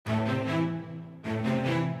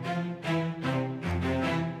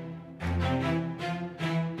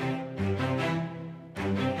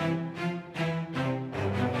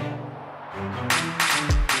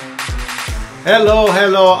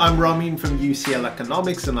Hello, I'm Ramin from UCL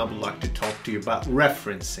Economics, and I would like to talk to you about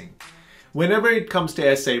referencing. Whenever it comes to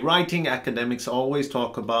essay writing, academics always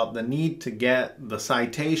talk about the need to get the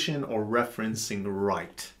citation or referencing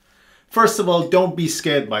right. First of all, don't be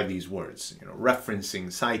scared by these words.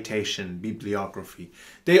 Referencing, citation, bibliography.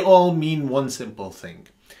 They all mean one simple thing.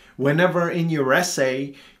 Whenever in your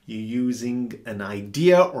essay you're using an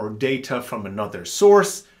idea or data from another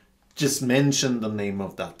source, just mention the name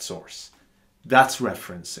of that source. That's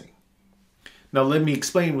referencing. Now let me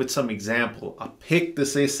explain with some example. I picked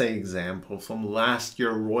this essay example from last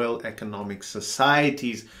year Royal Economic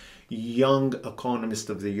Society's Young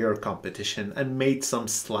Economist of the Year competition and made some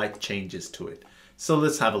slight changes to it. So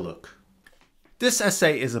let's have a look. This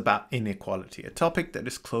essay is about inequality, a topic that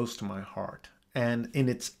is close to my heart. And in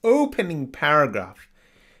its opening paragraph,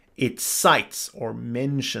 it cites or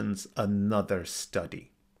mentions another study.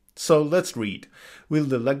 So let's read. Will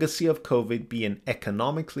the legacy of COVID be an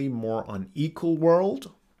economically more unequal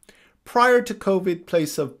world? Prior to COVID,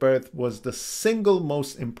 place of birth was the single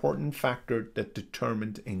most important factor that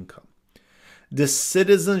determined income. The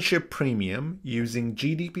citizenship premium using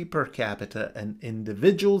GDP per capita and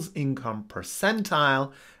individuals' income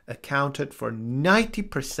percentile accounted for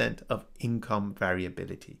 90% of income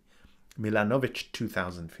variability. Milanovic,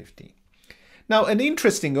 2015. Now, an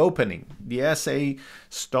interesting opening. The essay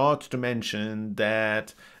starts to mention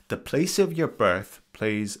that the place of your birth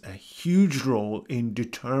plays a huge role in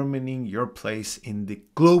determining your place in the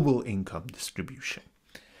global income distribution.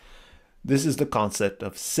 This is the concept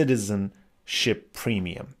of citizenship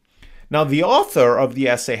premium. Now, the author of the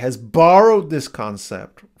essay has borrowed this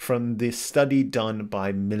concept from the study done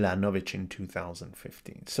by Milanovic in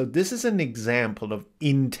 2015. So this is an example of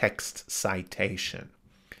in-text citation.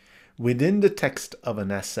 Within the text of an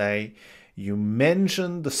essay, you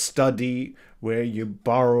mention the study where you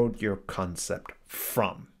borrowed your concept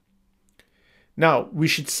from. Now, we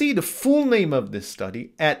should see the full name of this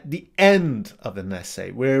study at the end of an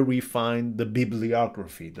essay, where we find the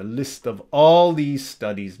bibliography, the list of all these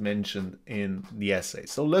studies mentioned in the essay.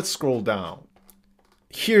 So let's scroll down.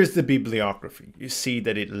 Here's the bibliography. You see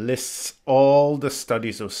that it lists all the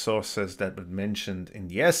studies or sources that were mentioned in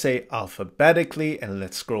the essay alphabetically. And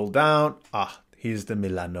let's scroll down. Here's the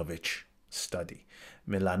Milanovic study.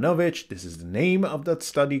 Milanovic, this is the name of that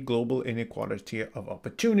study, Global Inequality of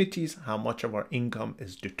Opportunities, how much of our income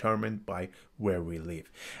is determined by where we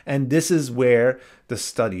live. And this is where the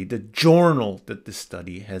study, the journal that this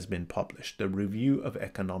study has been published, the Review of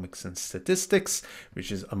Economics and Statistics,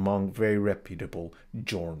 which is among very reputable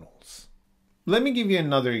journals. Let me give you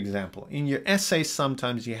another example. In your essay,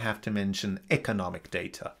 sometimes you have to mention economic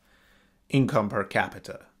data, income per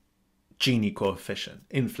capita, Gini coefficient,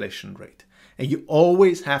 inflation rate. And you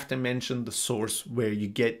always have to mention the source where you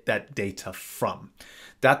get that data from.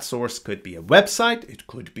 That source could be a website, it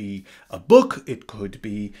could be a book, it could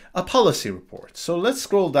be a policy report. So let's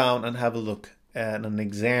scroll down and have a look at an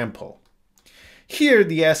example. Here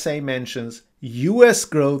the essay mentions US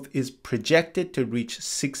growth is projected to reach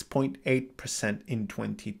 6.8% in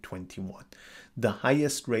 2021, the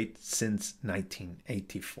highest rate since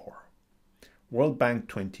 1984. World Bank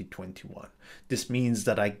 2021. This means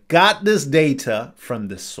that I got this data from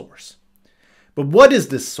this source. But what is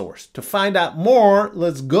this source? To find out more,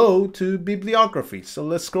 let's go to bibliography. So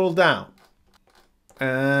let's scroll down.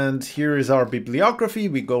 And here is our bibliography.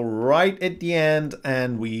 We go right at the end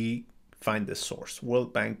and we find this source,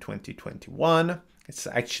 World Bank 2021. It's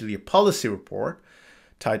actually a policy report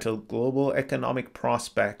titled Global Economic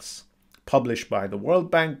Prospects, published by the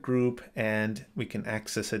World Bank Group, and we can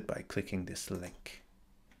access it by clicking this link.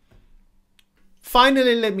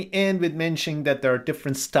 Finally, let me end with mentioning that there are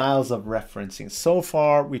different styles of referencing. So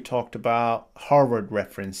far, we talked about Harvard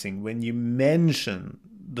referencing, when you mention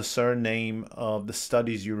the surname of the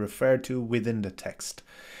studies you refer to within the text.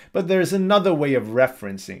 But there's another way of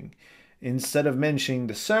referencing. Instead of mentioning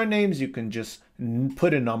the surnames, you can just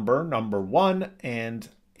put a number 1, and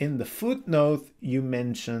in the footnote, you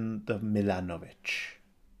mention the Milanovic.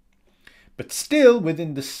 But still,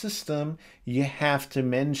 within the system, you have to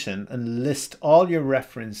mention and list all your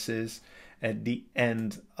references at the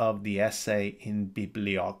end of the essay in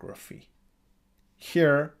bibliography.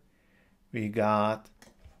 Here, we got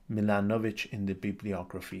Milanovic in the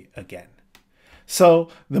bibliography again. So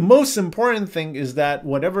the most important thing is that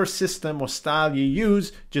whatever system or style you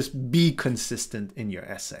use, just be consistent in your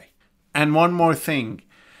essay. And one more thing.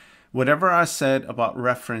 Whatever I said about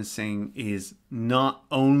referencing is not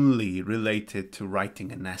only related to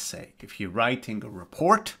writing an essay. If you're writing a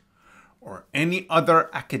report or any other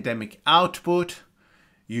academic output,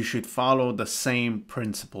 you should follow the same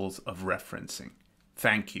principles of referencing.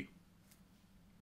 Thank you.